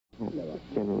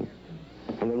generally.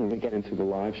 And then when we get into the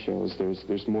live shows,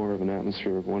 there's more of an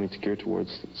atmosphere of wanting to gear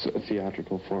towards a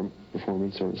theatrical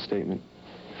performance or a statement.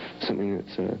 Something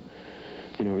that's,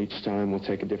 you know, each time we'll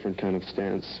take a different kind of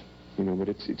stance, you know, but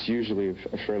it's usually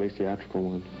a fairly theatrical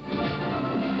one.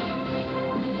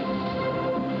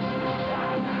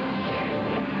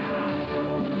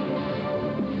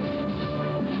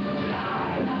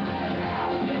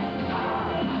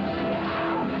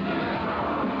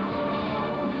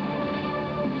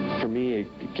 For me, it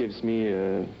gives me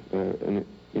a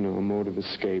mode of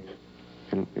escape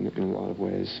in a lot of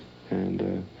ways, and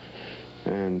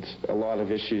a lot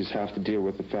of issues have to deal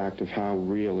with the fact of how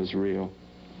real is real,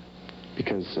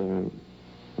 because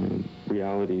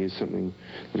reality is something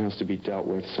that has to be dealt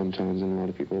with sometimes, and a lot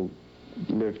of people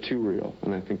live too real,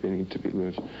 and I think they need to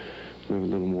live a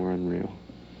little more unreal.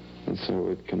 And so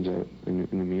it comes out in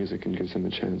the music and gives them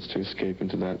a chance to escape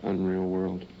into that unreal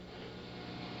world.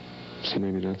 So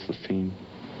maybe that's the theme.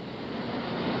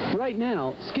 Right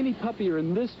now, Skinny Puppy are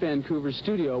in this Vancouver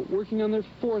studio working on their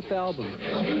 4th album.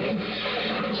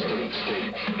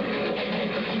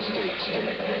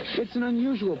 It's an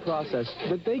unusual process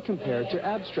that they compare to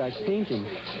abstract painting.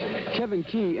 Kevin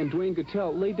Key and Dwayne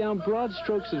Guttel lay down broad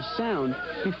strokes of sound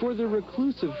before their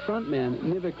reclusive frontman,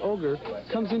 Nivek Ogre,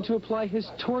 comes in to apply his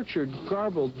tortured,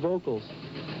 garbled vocals,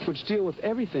 which deal with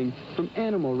everything from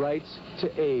animal rights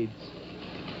to AIDS.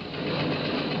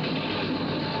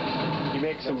 You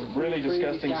make some really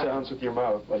disgusting sounds with your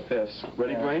mouth, like this.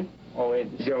 Ready, Dwayne? Oh, wait.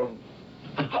 Go.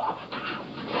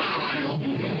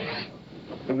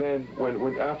 And then,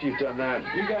 after you've done that,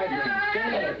 You guys are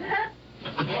insane.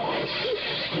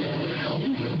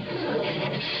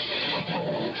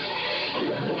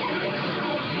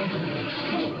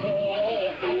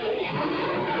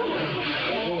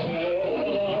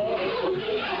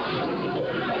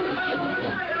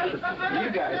 You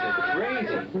guys are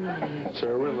crazy. So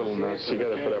we're a little nuts. You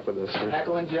gotta put up with this. Huh?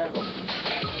 Heckle and jekyll.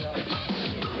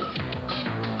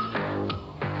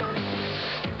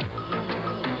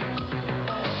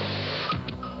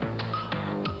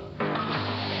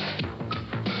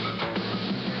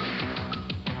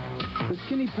 The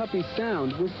Skinny Puppy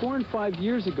sound was born 5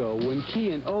 years ago when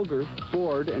Key and Ogre,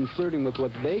 bored and flirting with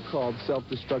what they called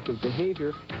self-destructive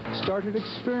behavior, started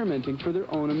experimenting for their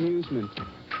own amusement.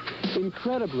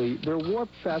 Incredibly, their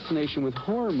warped fascination with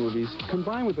horror movies,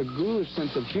 combined with a ghoulish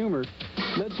sense of humor,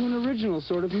 led to an original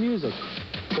sort of music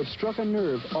that struck a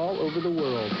nerve all over the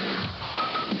world.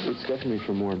 It's definitely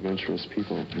for more adventurous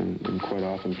people, and quite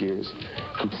often gears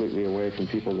completely away from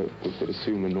people that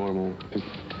assume a normal,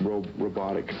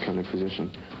 robotic kind of position.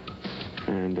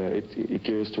 And it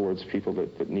gears towards people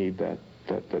that need that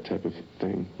type of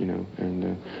thing, you know. And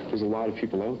there's a lot of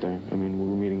people out there. I mean,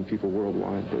 we're meeting people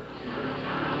worldwide that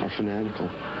are fanatical.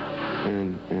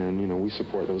 And you know, we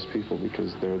support those people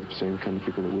because they're the same kind of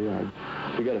people that we are.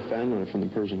 We got a fan letter from the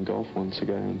Persian Gulf once, a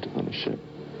guy on a ship.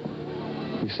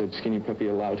 He said Skinny Puppy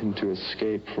allowed him to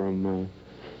escape from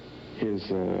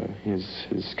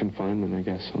his confinement, I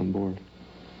guess, on board.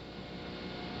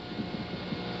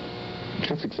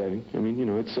 That's exciting. I mean, you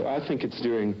know, I think it's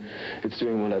doing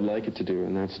what I'd like it to do,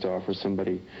 and that's to offer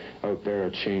somebody out there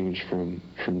a change from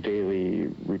daily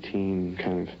routine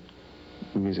kind of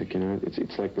music. You know,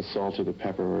 it's like the salt or the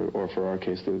pepper, or for our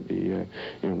case, the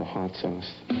hot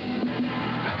sauce.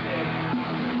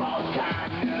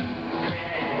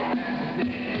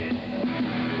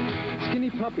 Skinny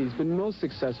Puppy's been most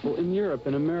successful in Europe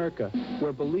and America,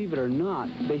 where, believe it or not,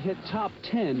 they hit top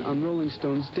 10 on Rolling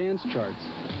Stone's dance charts.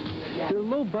 Their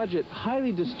low-budget,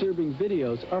 highly disturbing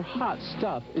videos are hot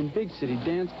stuff in big city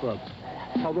dance clubs,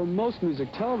 although most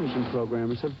music television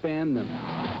programmers have banned them.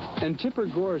 And Tipper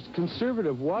Gore's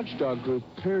conservative watchdog group,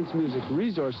 Parents Music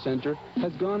Resource Center,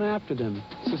 has gone after them,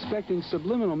 suspecting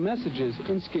subliminal messages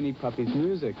in Skinny Puppy's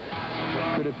music.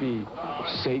 Could it be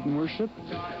Satan worship?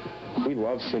 We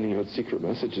love sending out secret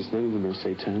messages. None of them are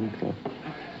satanic, though.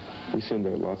 We send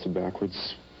out lots of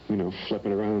backwards, you know, flip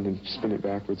it around and spin it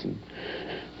backwards, and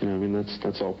you know, I mean,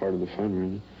 that's all part of the fun,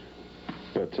 really.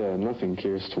 But nothing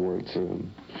gears towards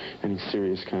any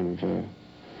serious kind of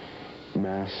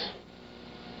mass.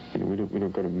 You know, we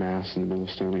don't go to mass in the middle of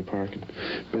Stanley Park and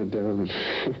bend down and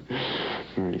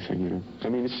or anything, you know. I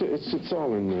mean, it's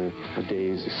all in a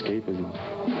day's escapism.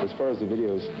 As far as the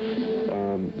videos,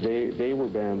 they were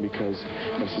banned because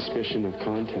of suspicion of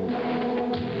content.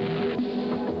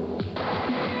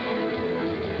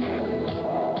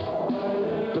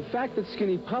 The fact that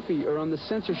Skinny Puppy are on the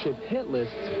censorship hit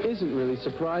lists isn't really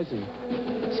surprising.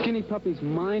 Skinny Puppy's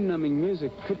mind-numbing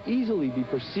music could easily be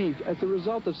perceived as the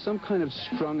result of some kind of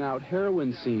strung-out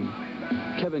heroin scene.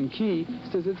 Kevin Key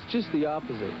says it's just the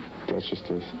opposite. That's just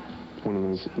one of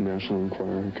those National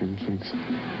Enquirer kind of things.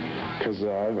 Because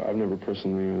I've never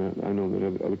personally, I know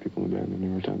that other people in the band have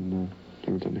never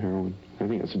done heroin. I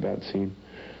think that's a bad scene.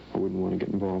 I wouldn't want to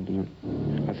get involved in it.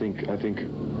 I think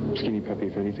Skinny Puppy,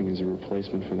 if anything, is a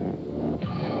replacement for that.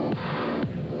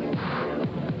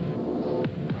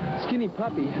 Skinny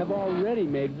Puppy have already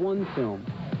made one film.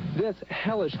 This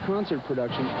hellish concert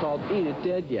production called Ain't It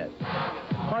Dead Yet.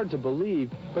 Hard to believe,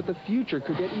 but the future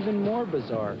could get even more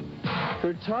bizarre.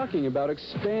 They're talking about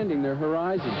expanding their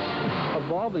horizons,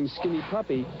 evolving Skinny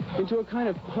Puppy into a kind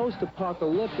of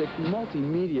post-apocalyptic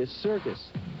multimedia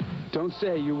circus. Don't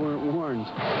say you weren't warned.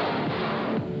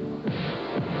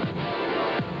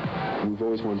 We've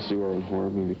always wanted to do our own horror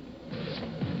movie,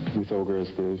 with Ogre as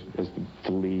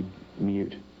the lead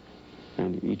mute,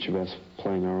 and each of us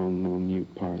playing our own little mute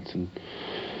parts and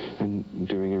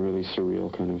doing a really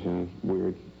surreal kind of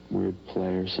weird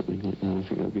play or something like that. I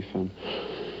think that'd be fun.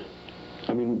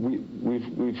 I mean,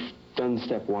 we've done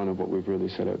step one of what we've really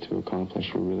set out to accomplish.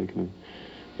 We're really going to,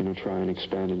 try and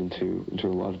expand it into a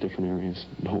lot of different areas,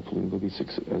 and hopefully we'll be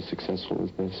as successful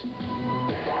as this.